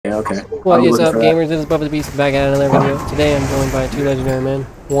okay. What is up, gamers? This is Bubba the Beast back at another video. Today I'm joined by two legendary men.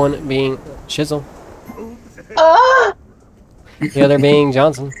 One being Shizzle. The other being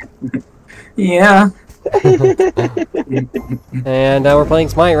Johnson. Yeah. And we're playing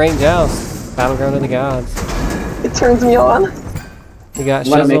Smite, right? Joust. Battleground of the Gods. It turns me on. We got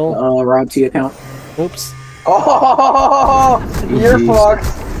Want to make Shizzle. a Rob T account? Oops. Oh, you're fucked.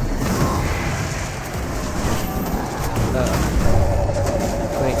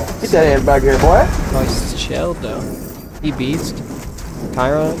 Wait. Get that head back here, boy. Oh, he's shelled though. He beats.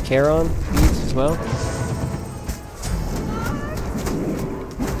 Charon beats as well.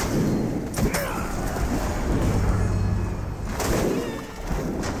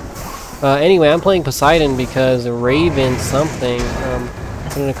 Anyway, I'm playing Poseidon because Raven something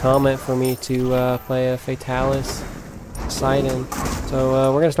put in a comment for me to play a Fatalis Poseidon. So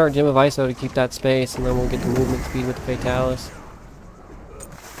we're going to start Gem of ISO to keep that space, and then we'll get the movement speed with the Fatalis.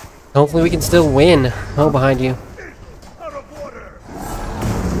 Hopefully we can still win. Oh, behind you.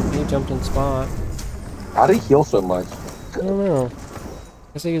 He jumped in spot. How did he heal so much? I don't know. I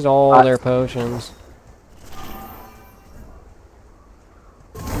guess they used all their potions.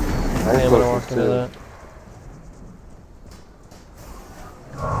 I'm gonna walk into that.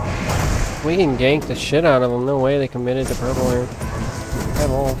 We can gank the shit out of them. No way they committed to purple here. I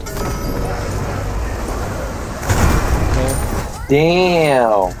won't. Okay.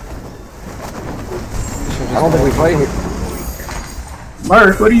 Damn. I don't think we played here.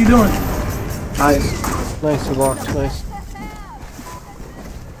 Mark, what are you doing? Nice. Nice, you blocked. Nice. I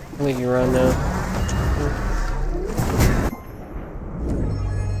think you run now.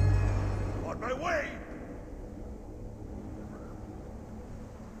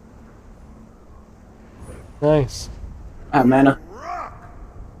 Nice. Ah, mana.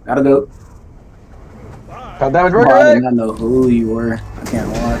 Gotta go. Got damage I right. did not know who you were. I can't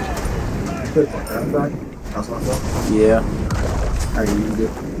watch. Yeah. Are you good?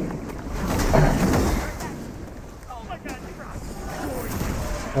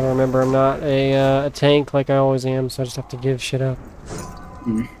 I don't remember. I'm not a tank like I always am, so I just have to give shit up.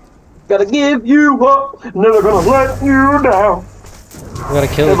 Gotta give you up. Never gonna let you down. We gotta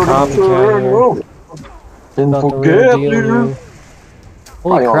kill the copycat here. And Not the real forget deal you. here.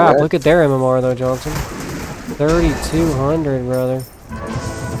 Holy Oh, crap, man. look at their MMR though, Johnson. 3,200, brother.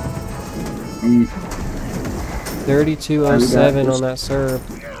 3,207 on that serve.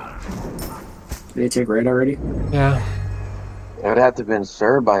 Did they take red already? Yeah, It would have to have been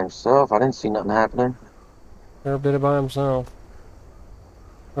served by himself. I didn't see nothing happening. serve did it by himself.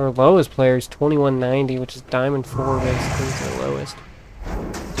 Our lowest player is 2190, which is Diamond 4 basically, it's our lowest.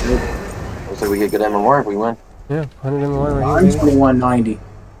 Looks like we get good MMR if we win. Yeah, 100 MMR right I'm here, baby. 2190.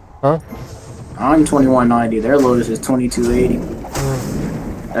 Huh? I'm 2190. Their lowest is 2280.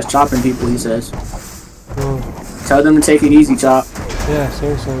 That's chopping people, he says. Tell them to take it easy, Chop. Yeah,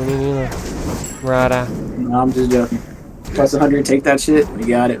 seriously, we need you to rada. No, I'm just joking. Plus 100, take that shit. We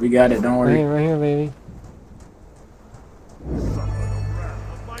got it, don't worry. Right here, baby.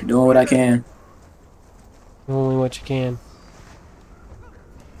 Doing what I can. Only what you can.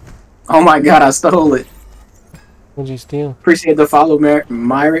 Oh my god, I stole it. What'd you steal? Appreciate the follow, Myrick.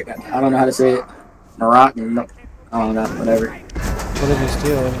 I don't know how to say it. Maroc. No, I don't know, whatever. What did you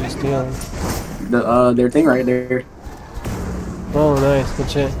steal? What did you steal? Their thing right there. Oh, nice. Good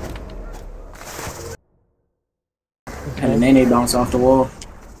shit. And then they bounce off the wall.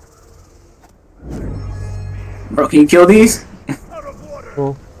 Bro, can you kill these?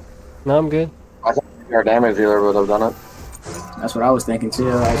 Cool. No, I'm good. I think our damage dealer would have done it. That's what I was thinking too.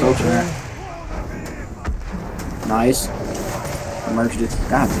 I was hoping that. Nice. I merged it.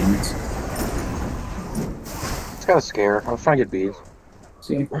 God damn it. It's got a scare. I was trying to get beads.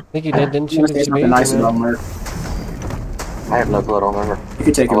 See? I think you did, didn't I'm you? gonna say Did you something beat nice him, about man? Merc. I have no clue. I don't remember. You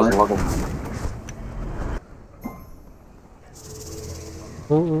can take I it, wasn't Merc. looking.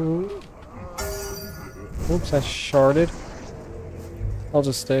 Oops, I sharded. I'll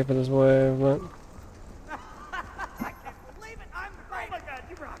just stay for this wave, but...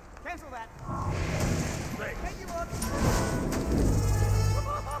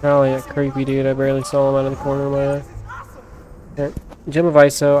 Oh, yeah, creepy dude. I barely saw him out of the corner of my eye. Right. Gem of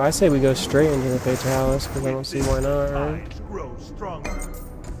ISO, I say we go straight into the Fatalis, because I don't see why not, right?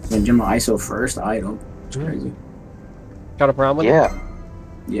 Then Jim ISO first item. It's crazy. Got a problem? Yeah.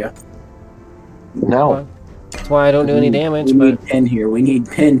 Yeah. No. That's why I don't do any damage, we but... need pin here. We need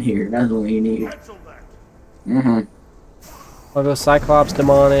pin here. That's what we need. I'll go Cyclops,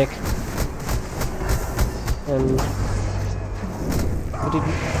 Demonic, and... What did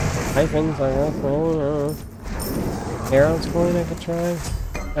you... Hyphens, I guess. I don't know. Arrow's coin I could try.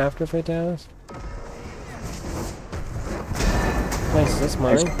 after Fatalis. Nice, is this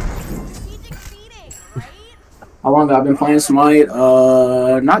mine? How long have I been playing Smite?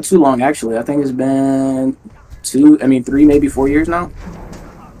 Not too long actually. I think it's been 3, maybe 4 years now.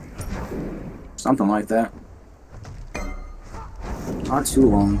 Something like that. Not too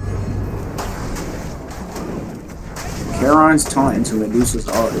long. Charon's taunt into Medusa's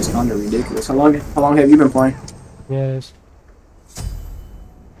ult is kind of ridiculous. How long have you been playing? Yeah, it is.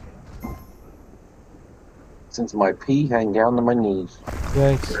 Since my pee hang down to my knees.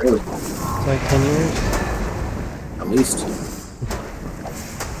 Yikes. Really? It's like 10 years? At least.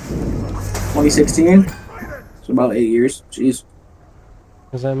 2016? It's about 8 years. Jeez.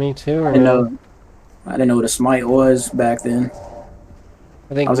 Is that me too, or I didn't no? know. I didn't know what a Smite was back then.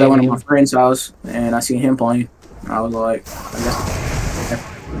 I think I was at one of maybe my friend's house and I seen him playing. I was like, I guess.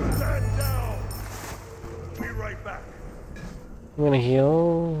 I'm gonna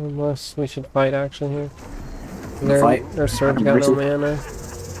heal, unless we should fight action here. Fight? Their Surge got no mana.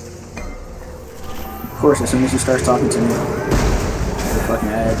 Of course, as soon as he starts talking to me, the fucking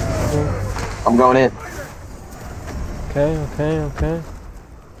ad. Yeah. I'm going in. Okay, okay, okay.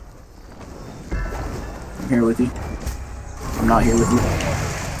 I'm here with you. I'm not here with you.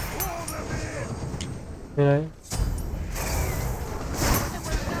 Yeah.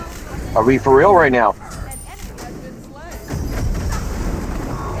 Are we for real right now?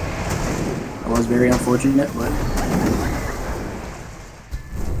 It was very unfortunate, but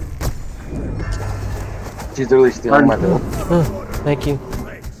She's literally stealing my bill. Oh, thank you.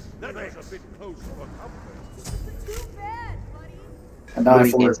 I died Do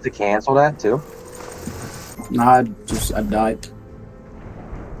we for need to cancel that too? Nah, I died.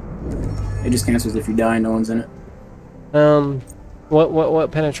 It just cancels if you die and no one's in it.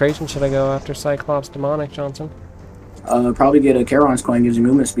 What penetration should I go after Cyclops Demonic, Johnson? Probably get a Charon's coin, gives you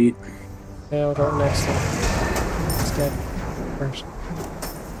movement speed. Yeah, I'll go next then. Instead. First.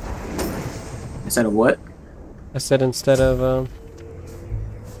 Instead of what? I said instead of,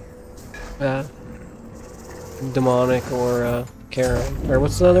 Demonic or, Charon. Or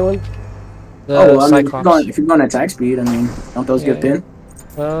what's the other one? The I mean, Cyclops. if you're going attack speed, I mean, don't those get pinned?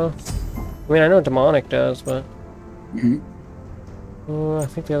 I mean, I know Demonic does, but... Mm-hmm. I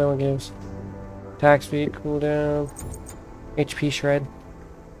think the other one gives attack speed, cooldown, HP shred.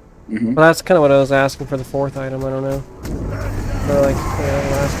 Mm-hmm. Well, that's kind of what I was asking for the fourth item. I don't know. For like the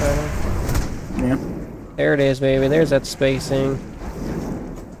last item. Yeah. There it is, baby. There's that spacing.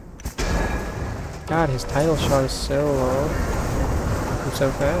 God, his title shot is so long. I'm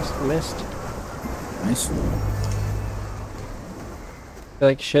so fast. Missed. Nice. I feel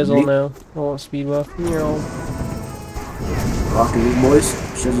like Shizzle now. I want speed buff. You're old. Rock these boys.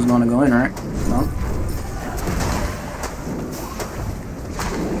 Shizzle's gonna go in, right? No?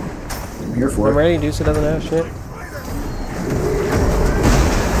 I'm here for I'm it. ready. Deuce doesn't have shit.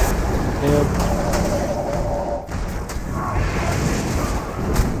 Damn.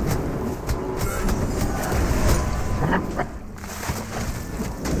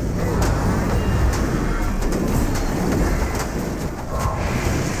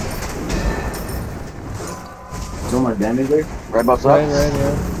 So much damage there. Red buff's Right, up.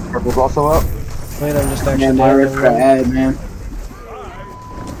 yeah. Purple's also up. Wait, I'm just actually Yeah, my red for ad, man.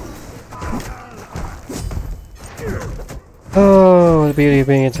 Oh, the beauty of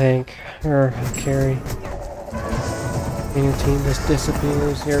being a tank. Or a carry. And your team just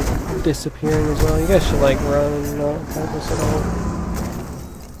disappears. You're disappearing as well. You guys should like run and not focus at all.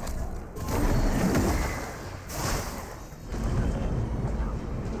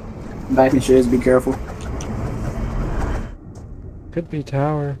 Back in shiz, be careful. Could be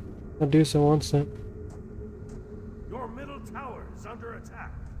tower. Medusa wants it. Your middle tower is under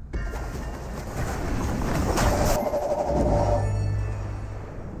attack.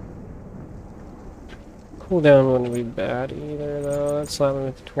 Cooldown wouldn't be bad either, though. That's slapping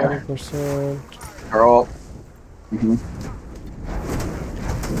with 20%. Girl. Mm-hmm.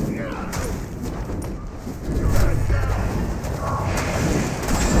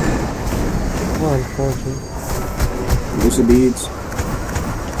 Oh, unfortunate. Lucid beads.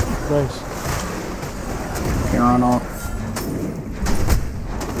 Nice. Charon off.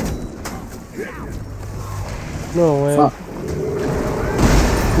 No way. Fuck.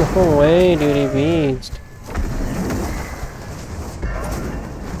 No way, dude, he beads.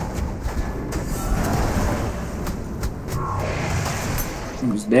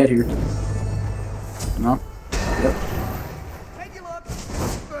 He's dead here. No? Yep. Take a look.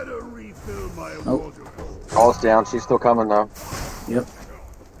 Better refill my Nope. water. All's down. She's still coming though. Yep.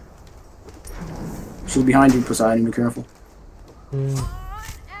 She's behind you, Poseidon. Be careful.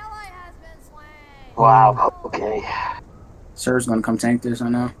 Wow. Okay. Sir's gonna come tank this, I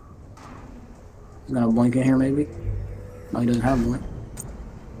know. He's gonna blink in here, maybe? No, he doesn't have blink.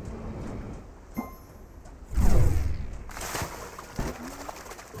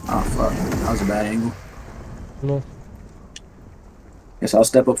 Oh, fuck. That was a bad angle. No. Guess I'll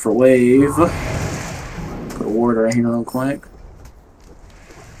step up for wave. Put a ward right here real quick.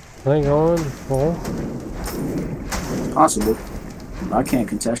 Hang on. Full. Possible. I can't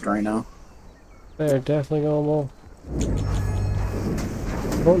contest right now. They're definitely going more.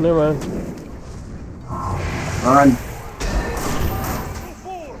 Oh, never mind. Run.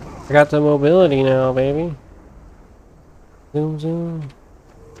 I got the mobility now, baby. Zoom, zoom.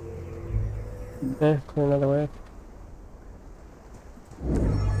 Yeah, clear another way.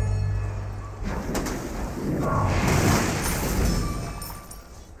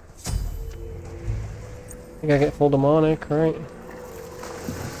 I think I get full demonic, right?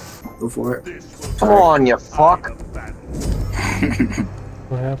 Go for it. Come on, you fuck.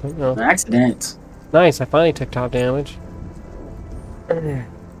 What happened? No. An accident. Nice, I finally took top damage.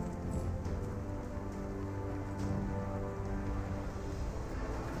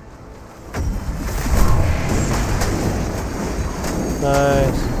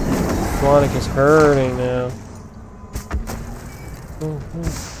 Nice. Demonic is hurting now.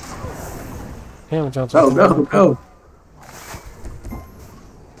 Damn, Johnson. Go.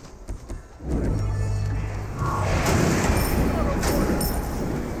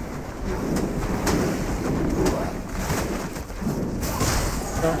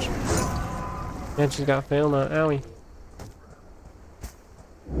 Gosh. And she's got fail now. Owie.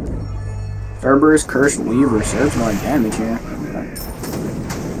 Cerberus, Curse, Weaver. Serves more damage here.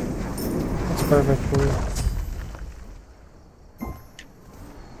 That's perfect for you.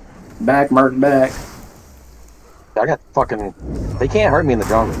 Back, Mark, back. I got fucking. They can't hurt me in the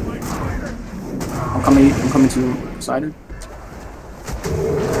jungle. I'm coming to Poseidon.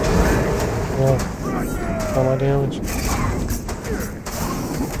 Yeah. All my damage.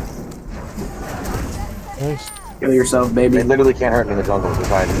 Nice. Kill yourself, baby. They literally can't hurt me in the jungle.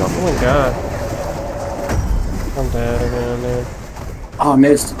 If I in the jungle. Oh my god. I'm dead again, dude. Oh, I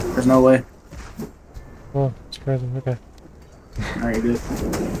missed. There's no way. Oh, it's crazy. Okay. Alright, you're good.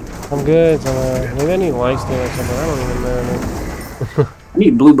 I'm good. So, maybe I need lifesteal or something. I don't even know. I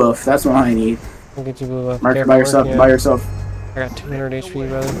need blue buff. That's what I need. I'll get you blue buff. Mark, Careful, by yourself. yeah. By yourself. I got 200 HP,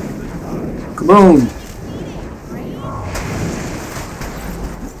 brother. Kaboom!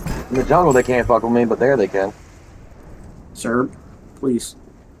 In the jungle, they can't fuck with me, but there they can. Sir, please.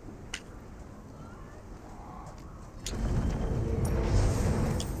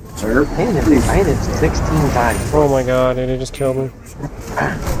 Sir, I hit it 16 times. Oh my god, dude, it just killed me.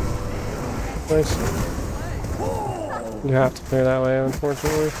 Nice. You have to clear that way,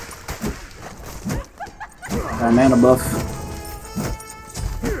 unfortunately. mana buff.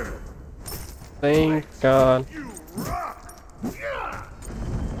 Thank God.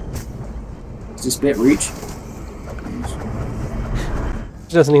 Does this bit reach?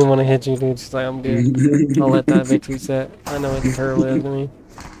 She doesn't even want to hit you, dude. She's like, I'm good. I'll let that bitch reset. I know it's her live to me.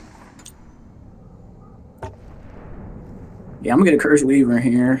 Yeah, I'm gonna get a Curse Weaver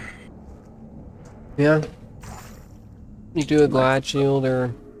here. Yeah. You do a Glide Shield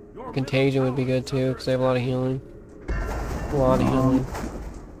or Contagion would be good too, because they have a lot of healing. A lot of healing.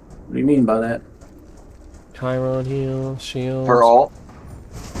 What do you mean by that? Chiron heal, shields. For all.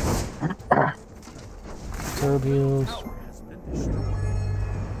 Turb heals.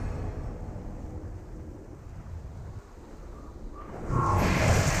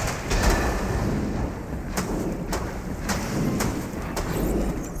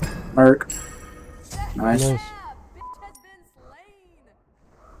 Merc. Nice. Nice.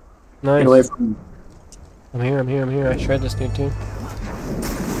 Get away Nice. from I'm here. I shred this dude too.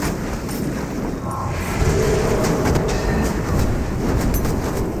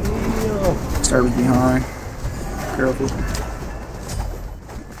 Service behind. Careful.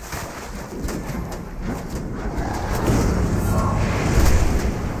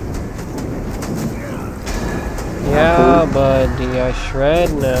 Yeah, buddy, I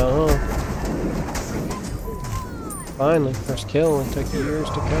shred now, huh? Finally, first kill. It took years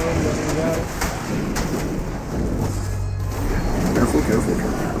to come, but we got it. Careful.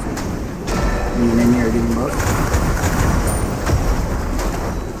 You in here getting buff.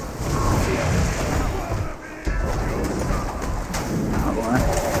 Oh boy.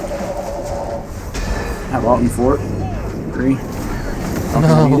 Have Alton Fort. 3.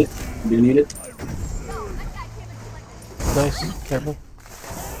 No. Need it. Do need it. Nice, careful.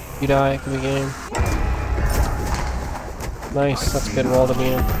 You die, it could be game. Nice, that's a good wall to be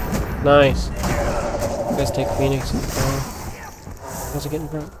in. Nice. guys take Phoenix. How's it get in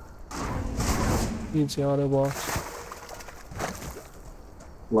front? You can see auto blocks.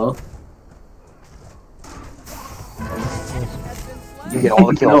 Low. You get all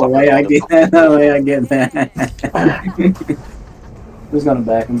the kills. No way I get that. No way I get that. Who's gonna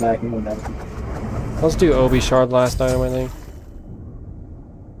back him back? Him back. Let's do Obi Shard last item, I think.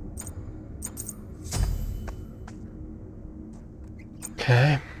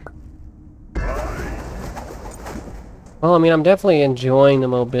 Okay. Well, I mean, I'm definitely enjoying the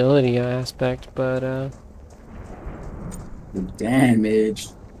mobility aspect, but Damage.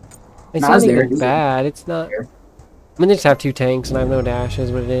 it's Nah, not it's there. even bad. It's not. I mean, they just have 2 tanks, and I have no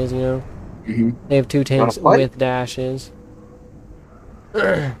dashes. What it is, you know. They have 2 tanks with dashes.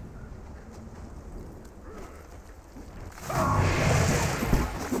 Damn,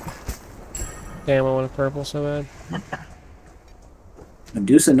 I want a purple so bad.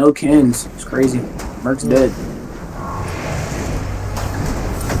 Medusa, no kins. It's crazy. Merc's dead.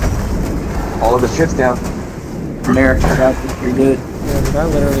 All of the shit's down. Come here. You're good. Yeah, dude, I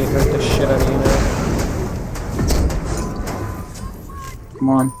literally hurt the shit out of you now. Come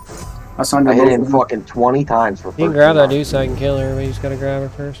on. I saw him. I hit him fucking 20 times for You can grab that dude so I can kill her, but you just gotta grab her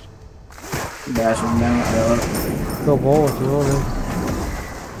first. Dash him down. Go bowl if you want to.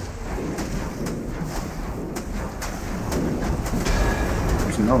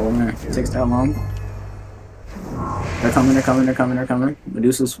 There's no one there. It takes that long. They're coming, they're coming, they're coming, they're coming.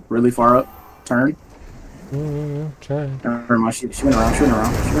 Medusa's really far up. Turn. Try. Never mind. She went around, she went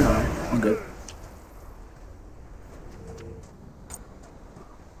around, she went around. I'm good.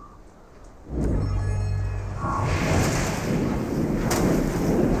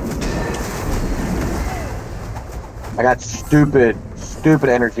 I got stupid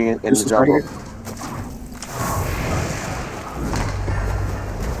energy in the jungle.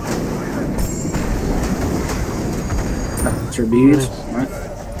 That's your beads. Right.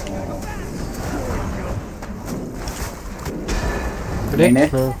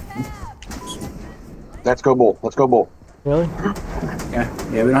 Predict? No. Let's go bull. Let's go bull. Really? Yeah,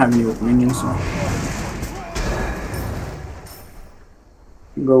 we don't have any minions, so.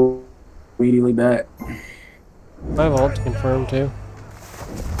 Go immediately back. I have ult confirmed too.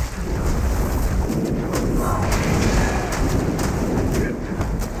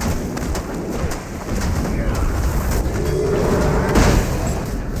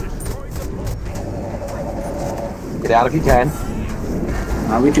 Get out if you can.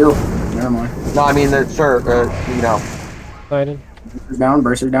 We kill. Never mind. No, I mean, sir, you know. Excited.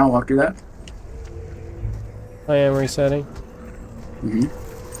 Burster's down, walk through that. I am resetting.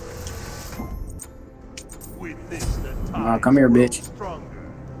 Come here, bitch.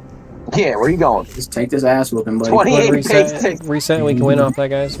 Yeah, where you going? Just take this ass whooping, buddy. 28 Reset and we can win off that,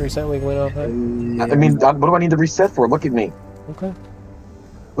 guys. Reset and we can win off that. I mean, what do I need to reset for? Look at me. Okay.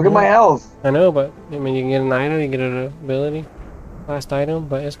 Look at my health. I know, but I mean, you can get an item, you get an ability. Last item,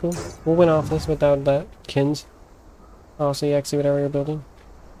 but it's cool. We'll win off this without that. Kins. Also, you actually whatever you're building.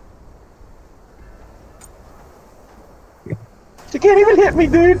 She can't even hit me,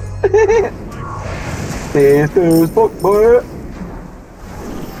 dude. This fuck boy.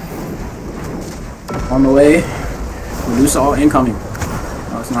 On the way. Medusa all incoming.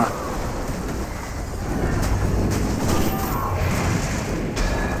 No, it's not.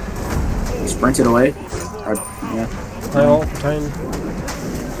 Sprinted away. Or, yeah. My ult time.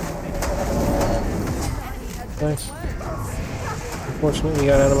 Nice. Unfortunately, we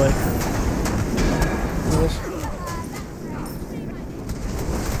got out of my.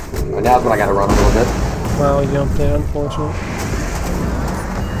 And now's when I gotta run a little bit. Wow, he jumped in. Unfortunate.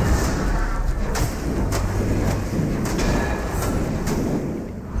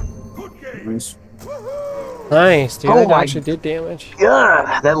 Nice. Nice, dude. Oh That my actually did damage.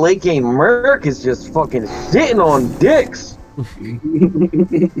 God, that late game Merc is just fucking sitting on dicks.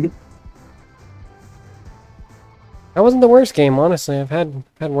 That wasn't the worst game, honestly. I've had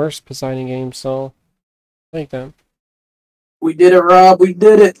worse Poseidon games, so I like that. We did it, Rob. We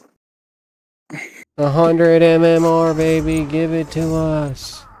did it. 100 MMR, baby. Give it to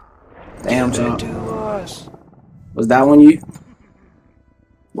us. Damn, Give it John. to us. Was that one you?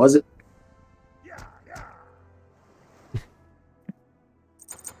 Was it?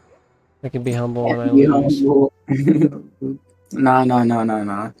 I can be humble when I lose. Nah.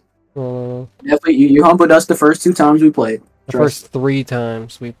 No. Definitely, you humbled us the first 2 times we played. The first 3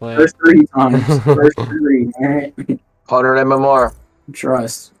 times we played. First 3 times. First 3. Alright. 100 MMR.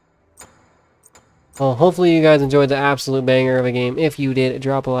 Trust. Well, hopefully you guys enjoyed the absolute banger of a game. If you did,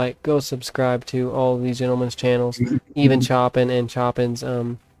 drop a like. Go subscribe to all of these gentlemen's channels. Even Choppin' and Choppin's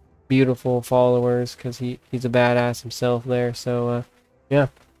beautiful followers because he's a badass himself there. So yeah,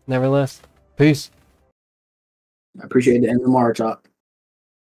 nevertheless, peace. I appreciate the end of the Chop.